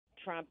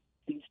Trump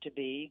seems to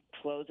be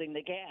closing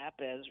the gap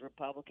as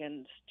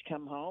Republicans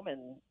come home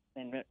and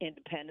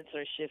independents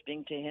are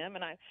shifting to him.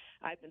 And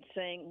I've been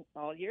saying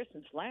all year,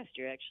 since last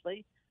year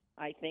actually,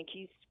 I think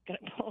he's going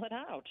to pull it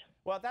out.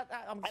 Well,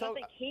 I don't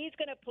think he's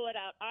going to pull it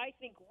out. I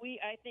think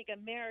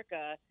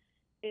America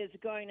is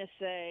going to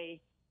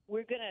say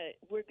we're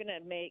going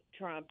to make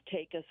Trump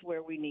take us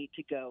where we need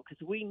to go,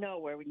 because we know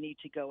where we need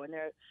to go. And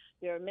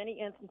there are many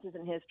instances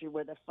in history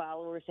where the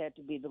followers had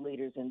to be the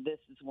leaders, and this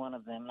is one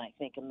of them. And I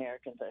think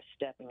Americans are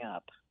stepping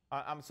up.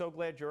 I'm so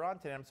glad you're on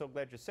today. I'm so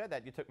glad you said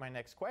that. You took my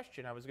next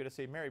question. I was going to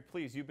say, Mary,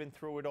 please, you've been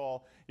through it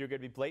all. You're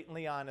going to be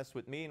blatantly honest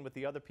with me and with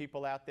the other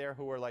people out there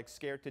who are like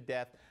scared to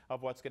death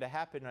of what's going to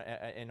happen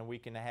in a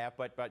week and a half.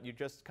 But you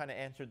just kind of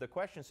answered the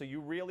question. So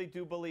you really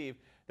do believe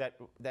that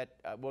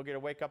we're going to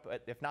wake up,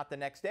 if not the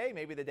next day,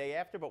 maybe the day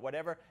after, but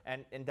whatever,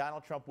 and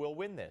Donald Trump will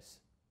win this?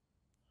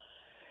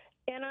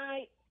 And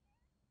I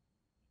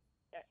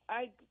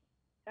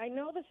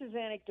know this is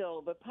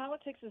anecdotal, but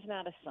politics is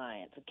not a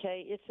science,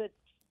 okay? It's a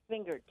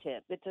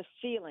fingertip. It's a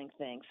feeling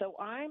thing. So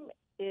I'm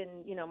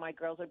my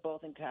girls are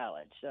both in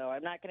college, so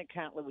I'm not going to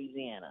count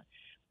Louisiana.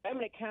 I'm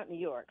going to count New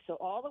York. So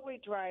all the way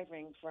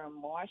driving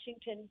from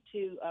Washington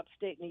to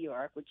upstate New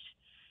York, which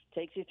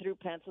takes you through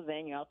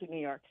Pennsylvania, all through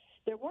New York,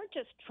 there weren't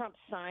just Trump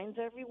signs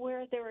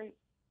everywhere. There were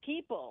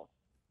people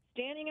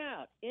standing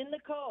out in the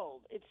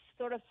cold. It's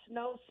sort of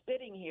snow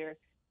spitting here,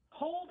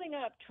 holding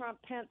up Trump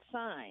Pence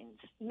signs.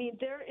 I mean,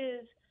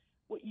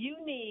 what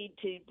you need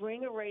to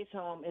bring a race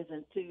home is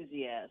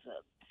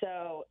enthusiasm.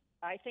 So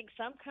I think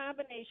some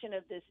combination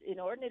of this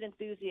inordinate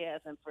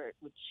enthusiasm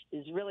which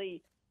is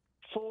really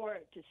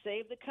to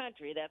save the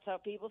country, that's how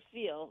people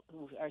feel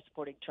who are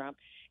supporting Trump,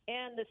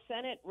 and the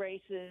Senate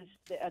races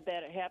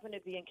that happen to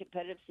be in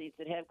competitive seats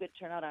that have good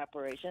turnout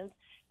operations,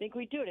 I think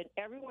we do it. And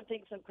everyone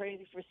thinks I'm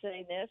crazy for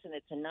saying this, and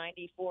it's a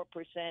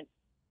 94%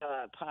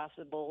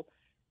 possible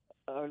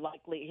or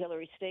likely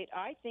Hillary state.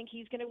 I think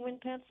he's going to win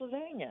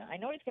Pennsylvania. I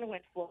know he's going to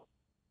win Florida.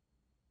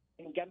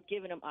 I'm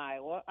giving him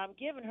Iowa. I'm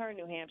giving her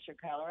New Hampshire,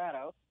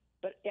 Colorado.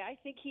 But I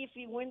think if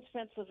he wins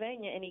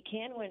Pennsylvania, and he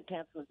can win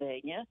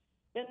Pennsylvania,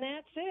 then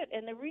that's it.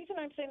 And the reason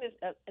I'm saying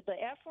this, the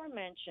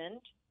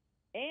aforementioned,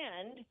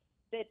 and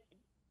that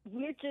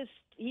we're just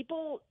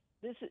people.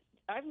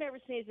 I've never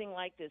seen anything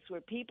like this,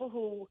 where people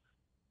who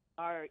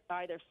are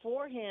either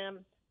for him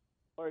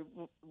or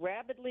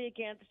rabidly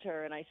against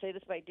her, and I say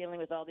this by dealing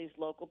with all these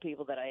local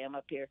people that I am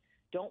up here,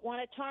 don't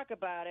want to talk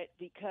about it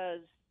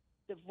because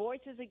the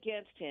voices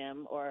against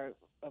him or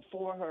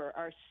for her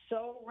are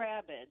so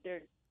rabid.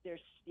 They're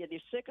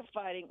sick of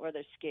fighting, or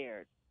they're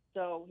scared.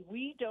 So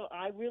we don't.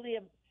 I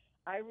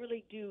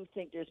really do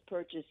think there's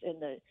purchase in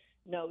the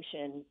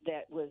notion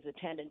that was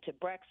attendant to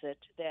Brexit,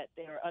 that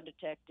there are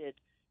undetected.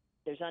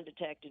 There's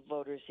undetected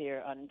voters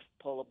here,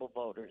 unpollable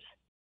voters.